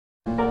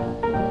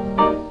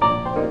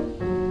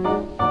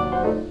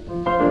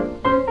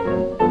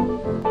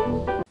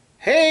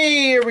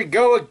we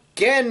go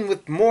again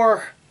with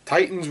more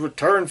Titans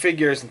Return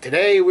figures, and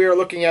today we are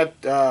looking at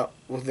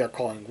what they're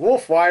calling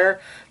Wolfwire,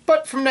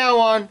 but from now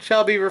on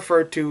shall be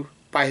referred to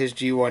by his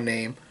G1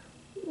 name,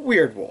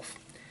 Weirdwolf.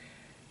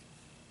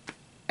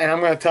 And I'm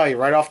going to tell you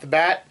right off the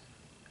bat,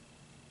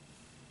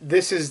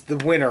 this is the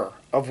winner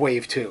of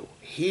Wave 2.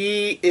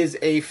 He is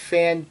a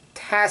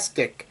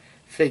fantastic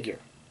figure.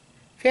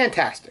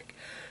 Fantastic.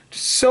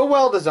 Just so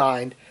well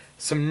designed,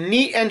 some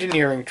neat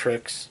engineering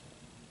tricks.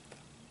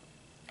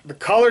 The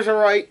colors are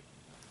right.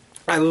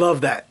 I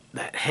love that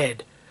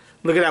head.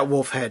 Look at that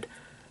wolf head.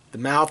 The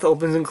mouth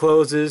opens and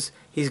closes.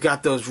 He's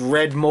got those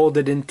red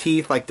molded in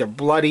teeth like they're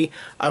bloody.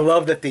 I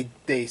love that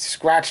they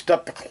scratched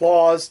up the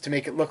claws to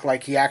make it look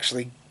like he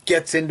actually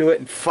gets into it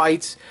and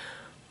fights.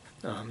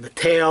 The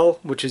tail,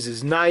 which is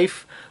his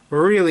knife,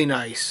 really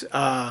nice.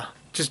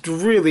 Just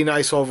really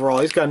nice overall.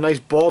 He's got a nice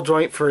ball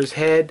joint for his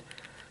head,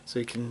 so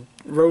you can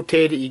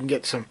rotate it. You can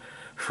get some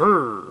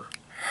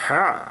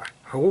ha,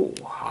 ho,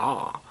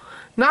 ha.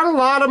 Not a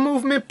lot of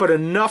movement, but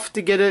enough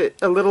to get it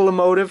a little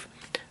emotive.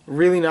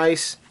 Really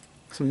nice.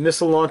 Some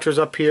missile launchers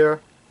up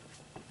here.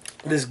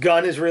 This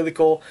gun is really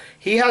cool.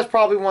 He has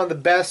probably one of the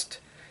best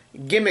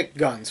gimmick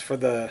guns for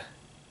the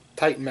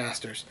Titan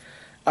Masters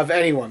of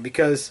anyone,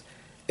 because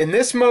in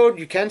this mode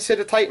you can sit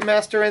a Titan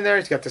Master in there.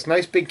 He's got this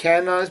nice big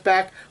cannon on his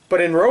back,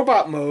 but in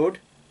robot mode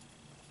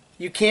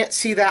you can't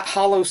see that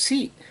hollow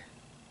seat,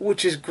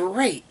 which is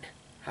great.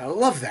 I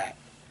love that.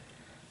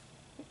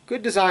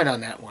 Good design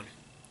on that one.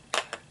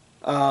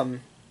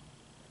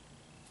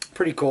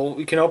 Pretty cool.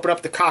 We can open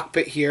up the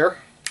cockpit here,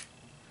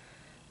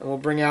 and we'll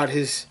bring out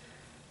his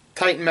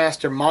Titan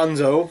Master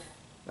Monzo.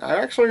 I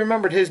actually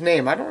remembered his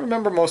name. I don't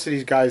remember most of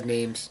these guys'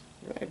 names.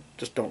 I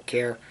just don't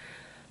care.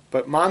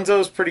 But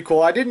Monzo's pretty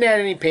cool. I didn't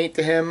add any paint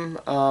to him.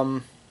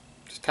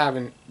 Just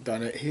haven't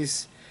done it.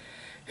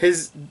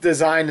 His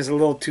design is a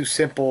little too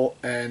simple,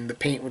 and the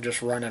paint would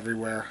just run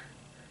everywhere.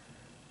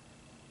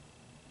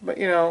 But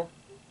you know,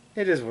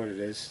 it is what it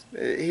is.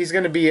 He's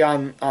going to be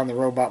on the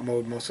robot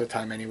mode most of the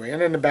time anyway.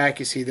 And in the back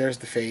you see there's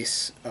the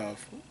face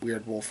of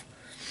Weirdwolf.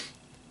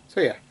 So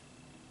yeah,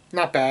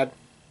 not bad.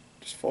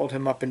 Just fold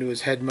him up into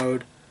his head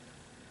mode.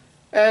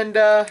 And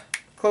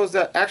close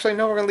that. Actually,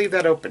 no, we're going to leave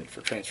that open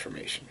for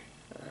transformation.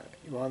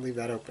 You want to leave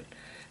that open.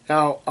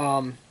 Now,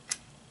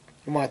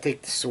 you want to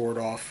take the sword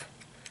off.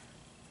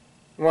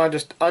 You want to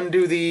just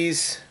undo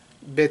these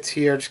bits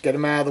here. Just get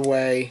them out of the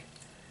way.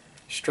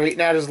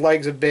 Straighten out his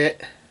legs a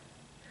bit.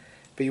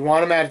 But you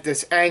want them at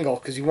this angle,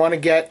 because you want to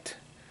get,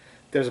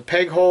 there's a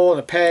peg hole and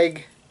a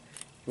peg.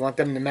 You want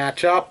them to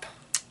match up.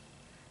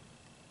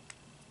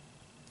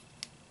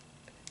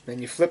 Then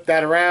you flip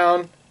that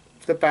around,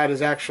 flip out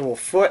his actual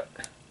foot,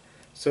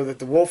 so that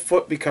the wolf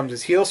foot becomes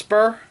his heel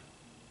spur.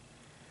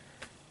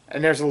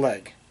 And there's a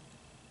leg,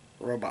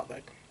 a robot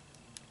leg.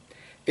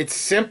 It's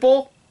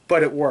simple,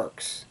 but it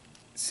works.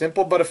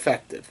 Simple but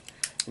effective.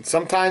 And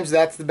sometimes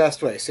that's the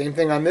best way. Same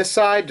thing on this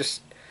side,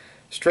 just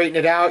straighten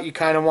it out. You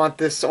kind of want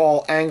this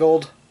all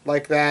angled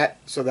like that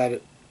so that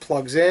it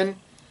plugs in.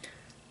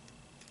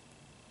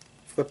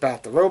 Flip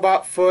out the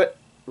robot foot,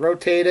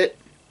 rotate it,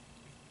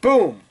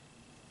 boom!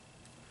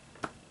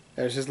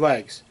 There's his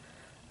legs.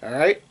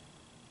 Alright?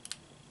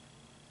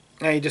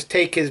 Now you just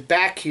take his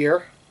back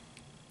here,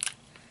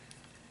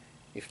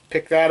 you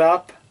pick that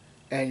up,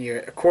 and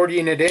you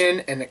accordion it in,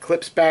 and it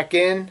clips back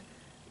in.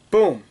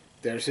 Boom!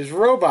 There's his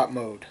robot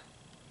mode.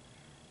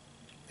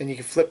 Then you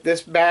can flip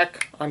this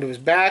back onto his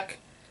back.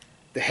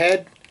 The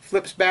head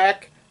flips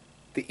back.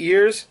 The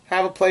ears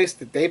have a place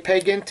that they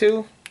peg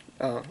into.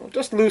 Well,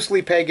 just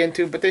loosely peg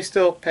into, but they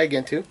still peg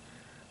into,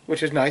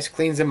 which is nice.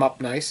 Cleans them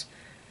up nice.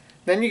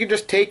 Then you can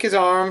just take his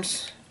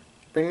arms,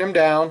 bring them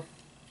down.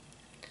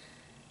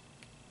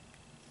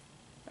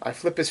 I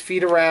flip his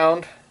feet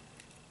around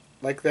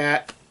like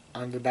that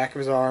on the back of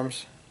his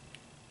arms.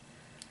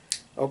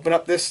 Open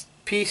up this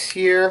piece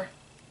here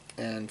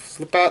and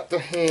flip out the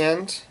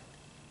hands.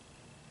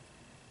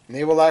 And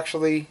they will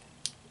actually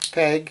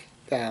peg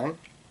down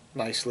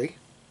nicely.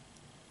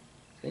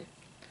 See?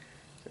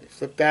 So you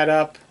flip that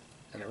up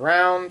and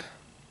around.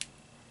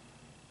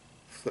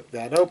 Flip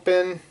that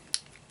open.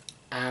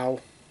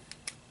 Ow.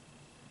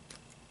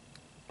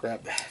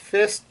 Grab the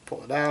fist,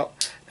 pull it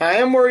out. Now I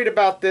am worried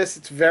about this.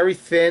 It's very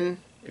thin,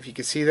 if you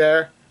can see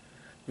there.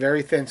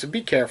 Very thin, so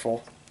be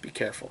careful. Be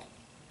careful.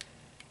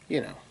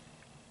 You know,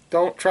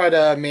 don't try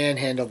to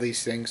manhandle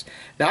these things.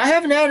 Now I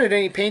haven't added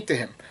any paint to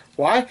him.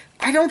 Why?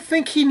 I don't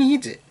think he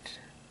needs it.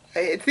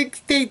 I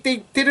think they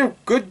did a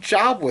good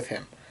job with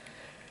him.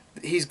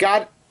 He's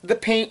got the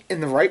paint in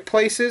the right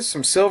places.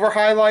 Some silver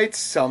highlights,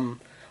 some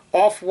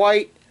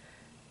off-white,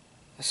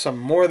 some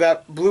more of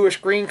that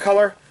bluish-green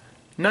color.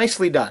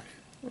 Nicely done.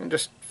 We'll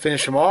just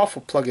finish him off.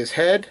 We'll plug his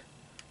head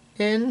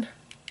in.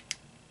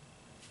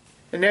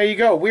 And there you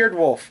go,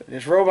 Weirdwolf in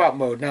his robot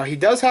mode. Now he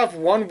does have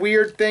one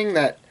weird thing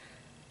that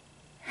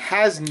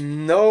has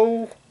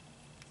no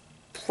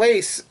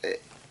place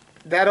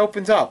that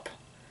opens up.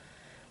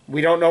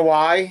 We don't know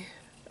why.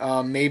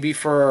 Maybe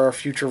for a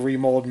future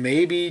remold.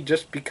 Maybe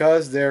just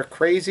because they're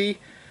crazy.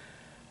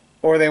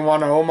 Or they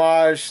want to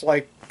homage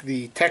like like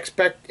the tech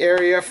spec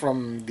area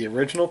from the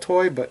original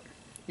toy, but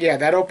yeah,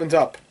 that opens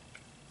up.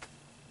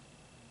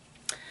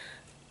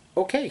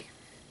 Okay,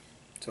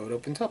 so it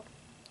opens up.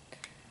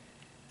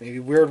 Maybe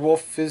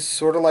Weirdwolf is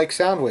sort of like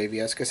Soundwave. He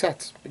has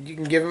cassettes. But you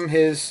can give him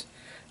his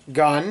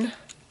gun.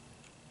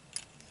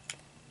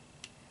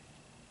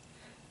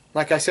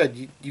 Like I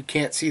said, you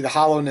can't see the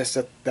hollowness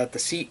that the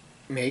seat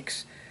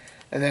makes.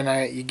 And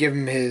then you give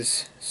him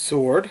his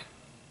sword.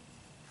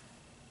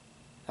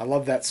 I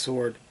love that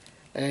sword.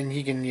 And then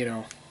he can, you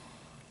know,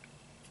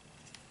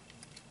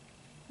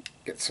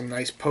 get some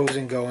nice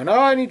posing going.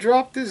 Oh, and he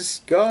dropped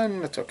his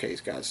gun. That's okay,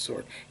 he's got his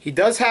sword. He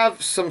does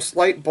have some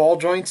slight ball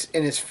joints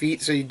in his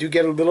feet, so you do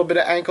get a little bit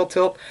of ankle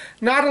tilt.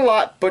 Not a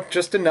lot, but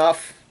just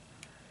enough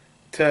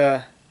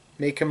to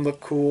make him look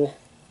cool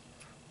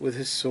with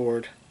his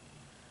sword.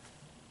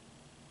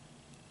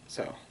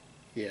 So,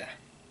 yeah.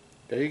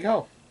 There you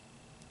go.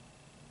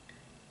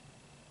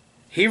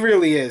 He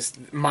really is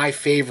my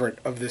favorite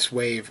of this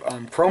wave.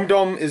 Chrome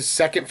Dome is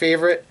second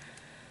favorite.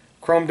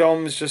 Chrome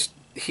Dome is just...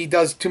 he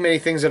does too many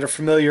things that are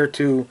familiar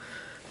to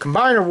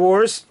Combiner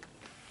Wars.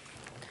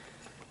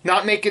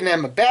 Not making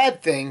them a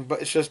bad thing,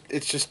 but it's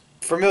just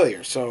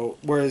familiar. So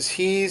whereas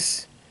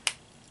he's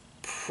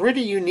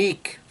pretty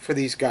unique for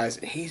these guys,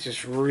 he's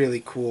just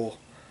really cool.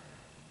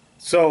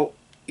 So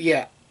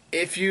yeah,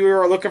 if you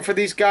are looking for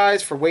these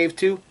guys for Wave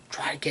 2,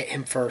 try to get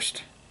him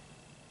first.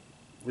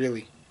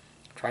 Really,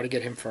 try to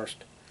get him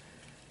first.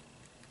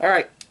 All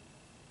right,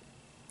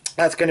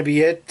 that's going to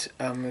be it.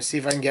 I'm going to see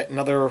if I can get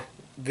another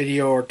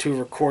video or two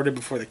recorded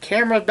before the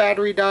camera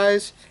battery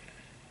dies.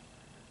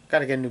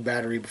 Gotta get a new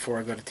battery before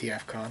I go to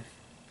TFCon.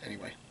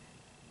 Anyway,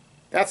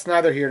 that's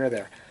neither here nor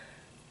there.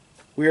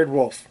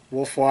 Weirdwolf,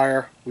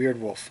 Wolfwire,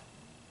 Weirdwolf.